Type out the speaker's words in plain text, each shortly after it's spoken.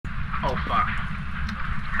Oh fuck.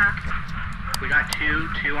 Huh? We got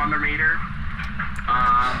two on the reader.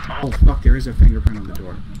 Oh fuck, there is a fingerprint on the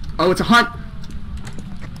door. Oh, it's a hunt!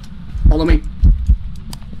 Follow me.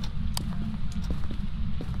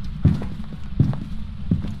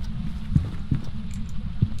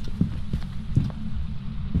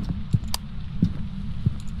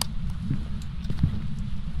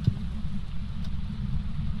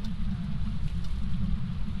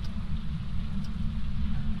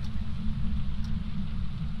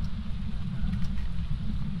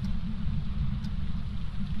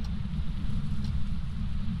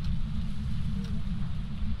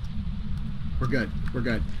 We're good. We're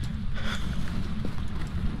good.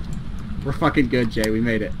 We're fucking good, Jay. We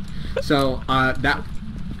made it. So, that...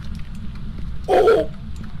 Oh!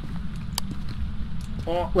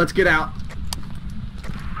 Oh, let's get out.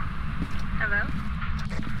 Hello?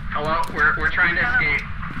 Hello? We're trying to escape.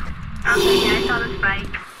 Okay, yeah, I saw the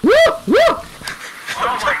spike. Woo! Woo!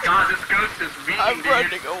 Oh my god, this ghost is mean, I'm dude.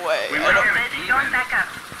 running away. We I went don't- on a It's demon. going back up.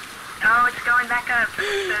 Oh, it's going back up.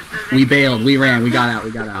 We bailed. We ran. We got out. We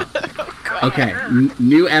got out. Okay.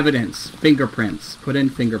 New evidence. Fingerprints. Put in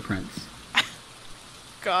fingerprints.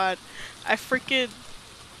 God, I freaking...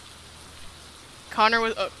 Connor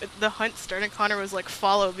was... the hunt started, Connor was like,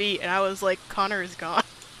 follow me, and I was like, Connor is gone.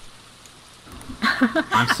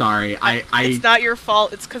 I'm sorry. It's not your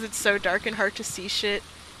fault, it's because it's so dark and hard to see shit,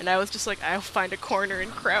 and I was just like, I'll find a corner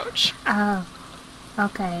and crouch. Oh,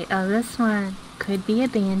 okay. Oh, this one could be a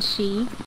banshee.